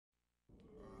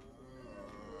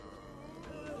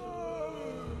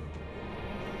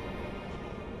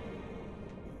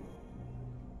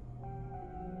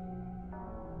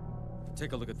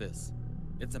Take a look at this.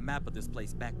 It's a map of this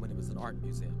place back when it was an art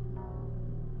museum.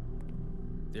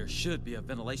 There should be a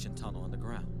ventilation tunnel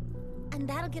underground. And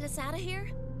that'll get us out of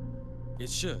here? It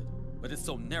should, but it's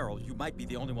so narrow you might be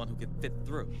the only one who can fit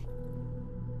through.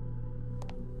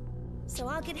 So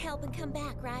I'll get help and come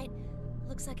back, right?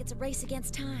 Looks like it's a race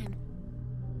against time.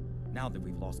 Now that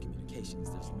we've lost communications,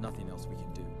 there's nothing else we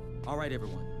can do. All right,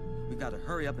 everyone. We've got to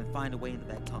hurry up and find a way into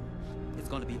that tunnel. It's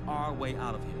going to be our way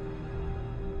out of here.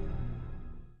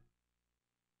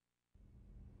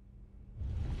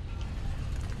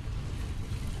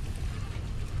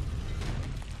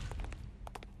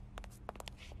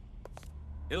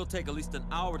 It'll take at least an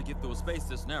hour to get through a space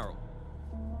this narrow.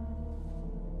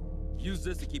 Use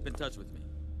this to keep in touch with me.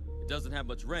 It doesn't have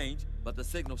much range, but the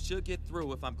signal should get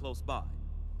through if I'm close by.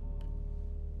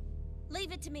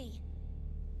 Leave it to me.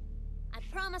 I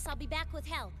promise I'll be back with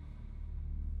help.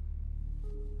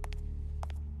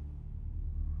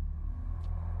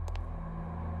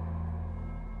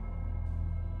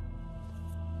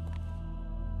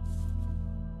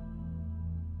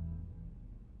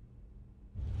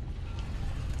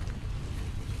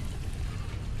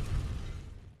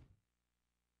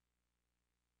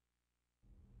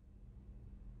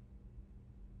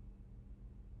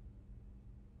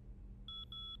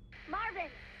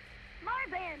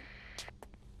 Marvin!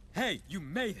 Hey, you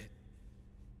made it!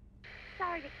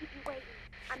 Sorry to keep you waiting.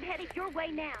 I'm headed your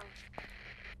way now.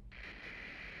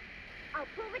 I'll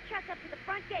pull the truck up to the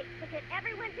front gate to get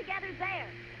everyone together there.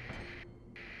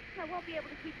 I won't be able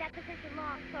to keep that position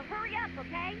long, so hurry up,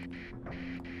 okay?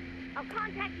 I'll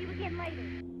contact you again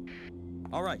later.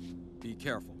 All right, be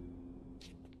careful.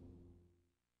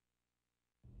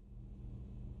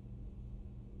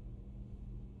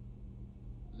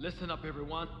 Listen up,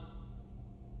 everyone.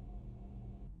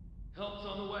 Help's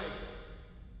on the way.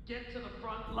 Get to the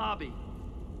front lobby.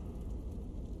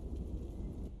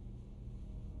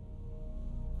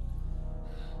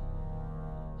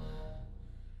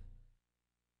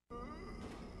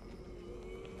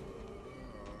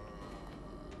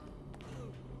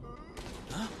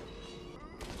 Huh?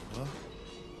 Huh?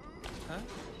 Huh?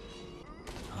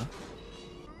 Huh?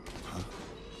 Huh?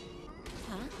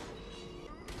 Huh?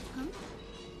 Huh?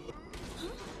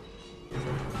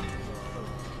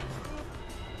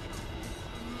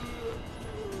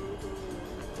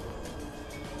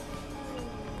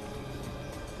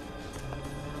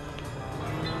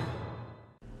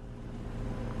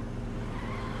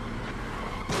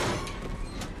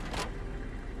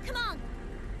 Come on!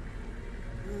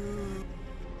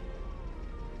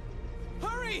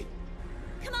 Hurry!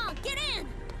 Come on, get in!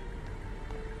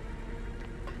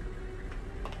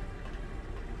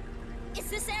 Is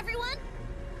this everyone?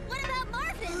 What about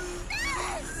Marvin?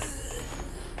 Ah!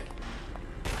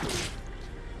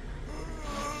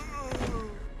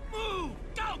 Move!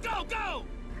 Go, go, go!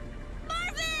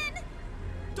 Marvin!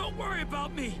 Don't worry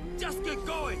about me. Just get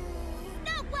going.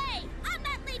 No way! I'm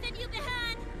not leaving you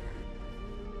behind!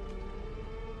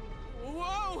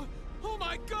 Whoa! Oh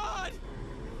my God!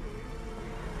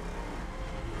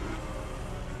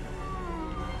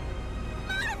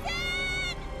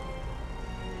 Marvin!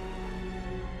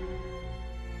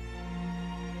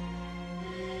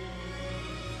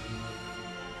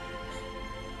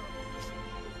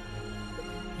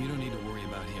 You don't need to worry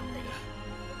about him, Rita.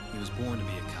 He was born to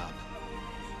be a cop.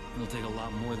 It'll take a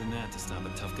lot more than that to stop a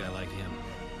tough guy like him.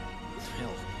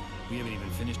 Hell, we haven't even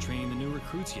finished training the new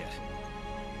recruits yet.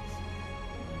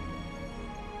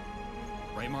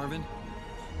 Right, Marvin?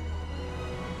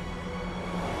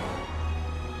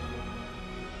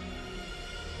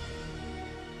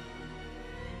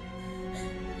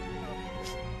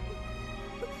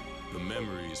 The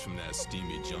memories from that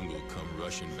steamy jungle come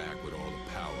rushing back with all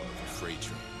the power of a freight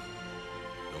train.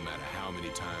 No matter how many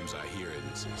times I hear it,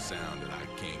 it's a sound that I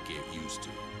can't get used to.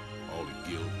 All the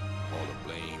guilt, all the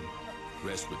blame,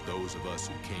 rests with those of us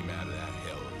who came out of that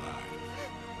hell alive.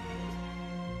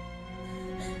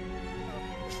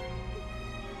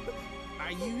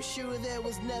 Are you sure there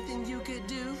was nothing you could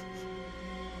do?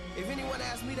 If anyone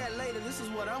asks me that later, this is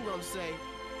what I'm gonna say.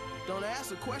 Don't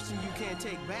ask a question you can't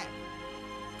take back.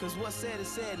 Cause what's said is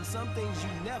said, and some things you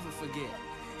never forget.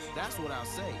 That's what I'll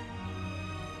say.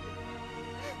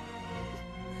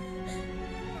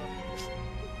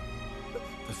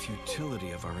 The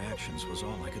futility of our actions was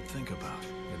all I could think about.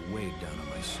 It weighed down on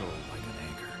my soul like an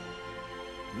anchor.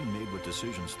 We made what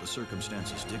decisions the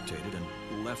circumstances dictated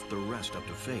and left the rest up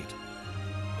to fate.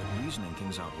 But reasoning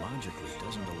things out logically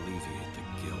doesn't alleviate the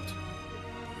guilt,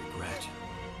 the regret.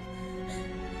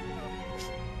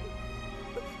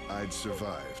 I'd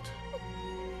survived.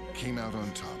 Came out on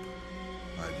top.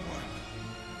 I'd won.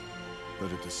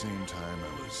 But at the same time,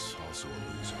 I was also a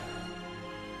loser.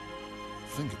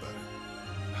 Think about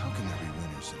it. How can there be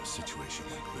winners in a situation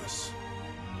like this?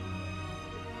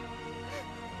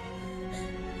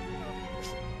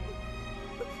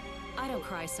 I don't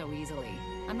cry so easily.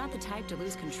 I'm not the type to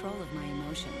lose control of my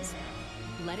emotions.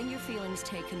 Letting your feelings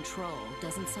take control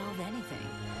doesn't solve anything.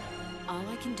 All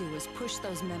I can do is push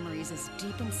those memories as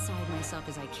deep inside myself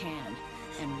as I can,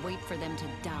 and wait for them to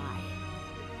die.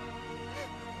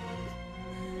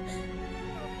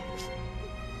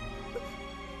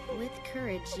 With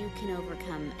courage, you can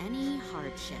overcome any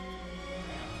hardship.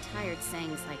 Tired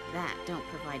sayings like that don't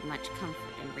provide much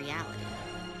comfort in reality.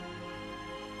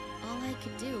 All I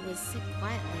could do was sit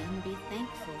quietly and be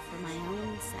thankful for my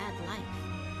own sad life.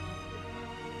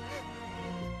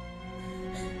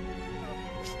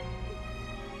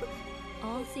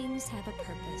 All things have a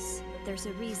purpose. There's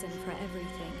a reason for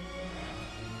everything.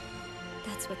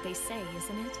 That's what they say,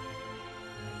 isn't it?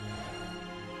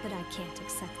 But I can't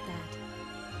accept that.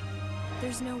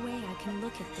 There's no way I can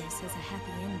look at this as a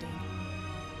happy ending.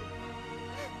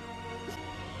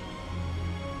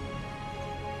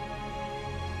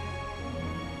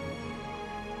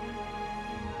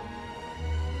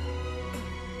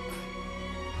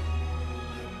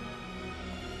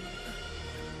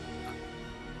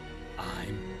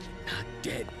 I'm not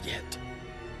dead yet.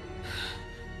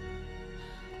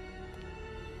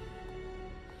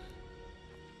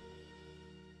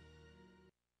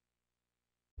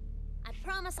 I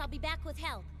promise I'll be back with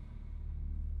help.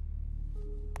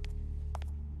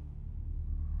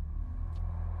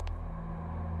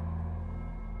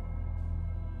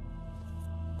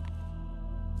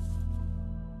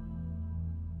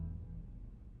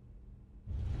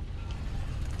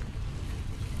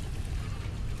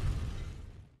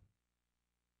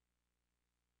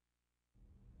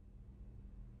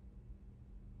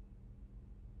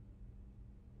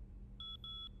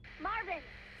 Marvin!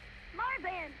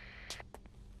 Marvin!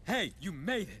 Hey, you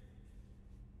made it!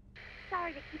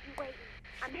 Sorry to keep you waiting.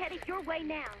 I'm headed your way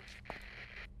now.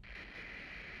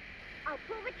 I'll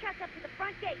pull the truck up to the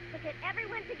front gate so get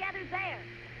everyone together there.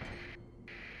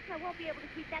 I won't be able to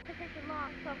keep that position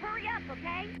long, so hurry up,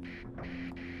 okay?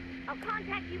 I'll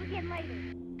contact you again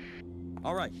later.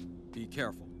 All right, be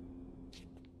careful.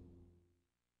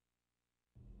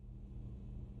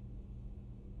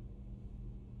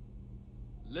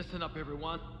 Listen up,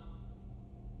 everyone.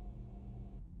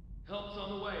 Help's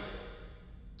on the way.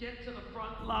 Get to the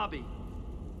front lobby.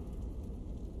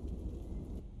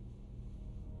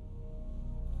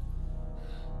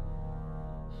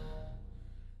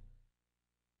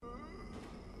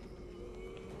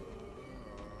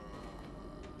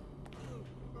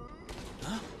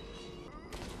 Huh?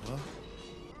 Huh?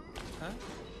 Huh?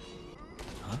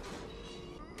 Huh?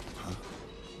 Huh?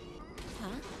 Huh?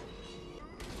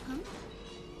 Huh?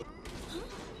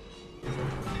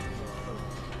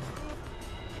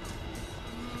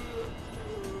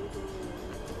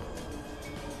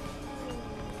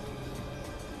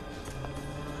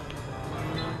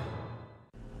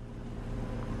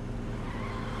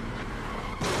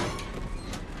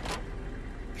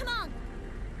 Come on!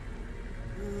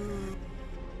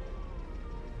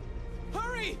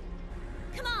 Hurry!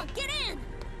 Come on, get in!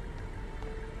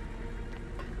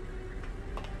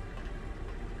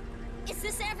 Is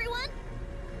this everyone?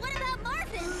 What about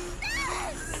Marvin?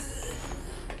 Ah!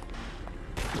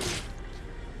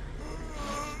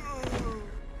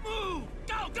 Move!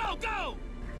 Go, go, go!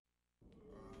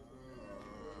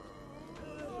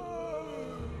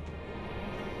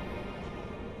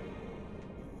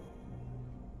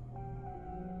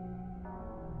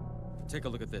 Take a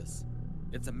look at this.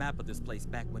 It's a map of this place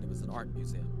back when it was an art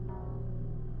museum.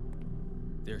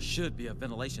 There should be a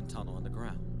ventilation tunnel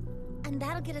underground. And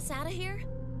that'll get us out of here?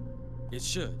 It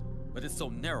should, but it's so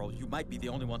narrow you might be the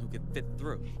only one who can fit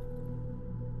through.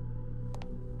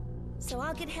 So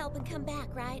I'll get help and come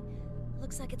back, right?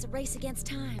 Looks like it's a race against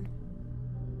time.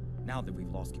 Now that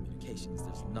we've lost communications,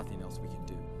 there's nothing else we can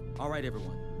do. All right,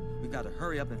 everyone. We've got to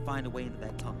hurry up and find a way into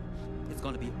that tunnel. It's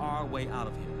going to be our way out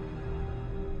of here.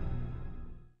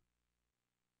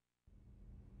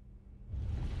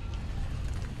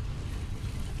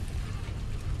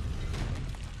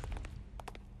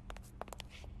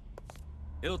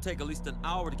 It'll take at least an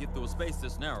hour to get through a space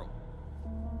this narrow.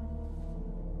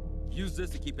 Use this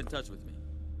to keep in touch with me.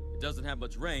 It doesn't have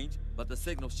much range, but the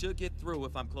signal should get through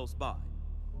if I'm close by.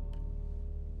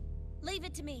 Leave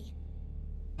it to me.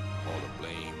 All the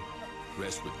blame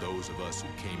rests with those of us who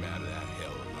came out of that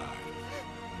hell alive.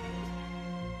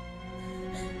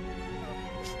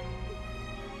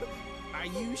 Are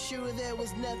you sure there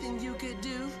was nothing you could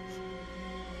do?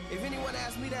 If anyone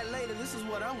asks me that later, this is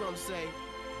what I'm gonna say.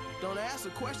 Don't ask a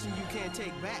question you can't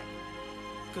take back.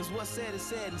 Cause what's said is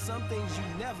said, and some things you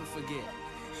never forget.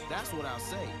 That's what I'll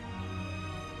say.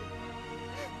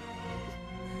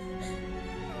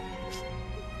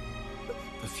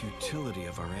 The futility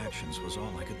of our actions was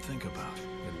all I could think about.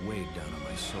 It weighed down on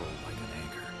my soul like an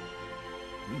anchor.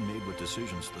 We made what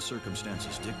decisions the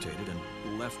circumstances dictated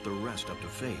and left the rest up to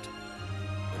fate.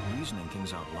 But reasoning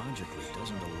things out logically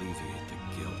doesn't alleviate the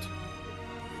guilt,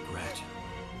 the regret.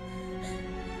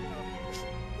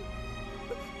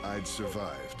 I'd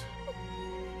survived.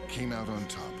 Came out on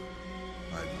top.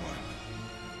 I'd won.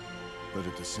 But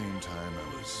at the same time,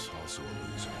 I was also a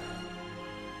loser.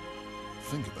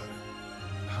 Think about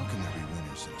it. How can there be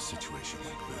winners in a situation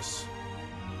like this?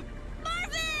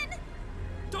 Marvin!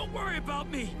 Don't worry about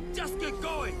me! Just get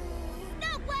going!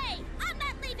 No way! I'm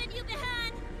not leaving you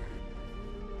behind!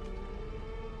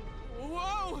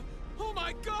 Whoa! Oh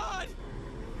my god!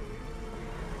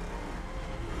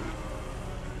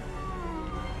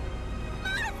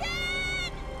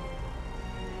 Marvin!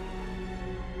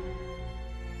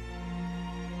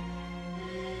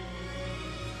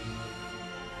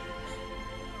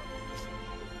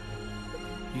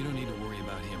 You don't need to worry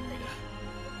about him, Rita.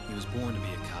 He was born to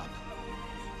be a cop.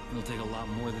 It'll take a lot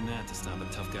more than that to stop a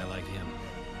tough guy like him.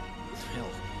 Hell,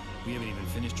 we haven't even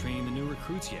finished training the new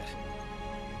recruits yet.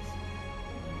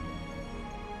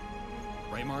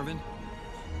 Right, Marvin?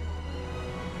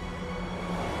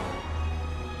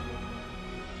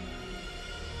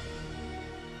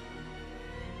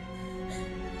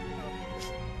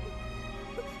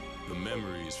 The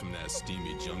memories from that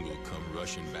steamy jungle come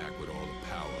rushing back with all the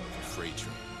power of a freight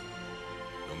train.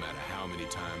 No matter how many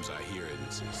times I hear it,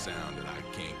 it's a sound that I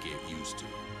can't get used to.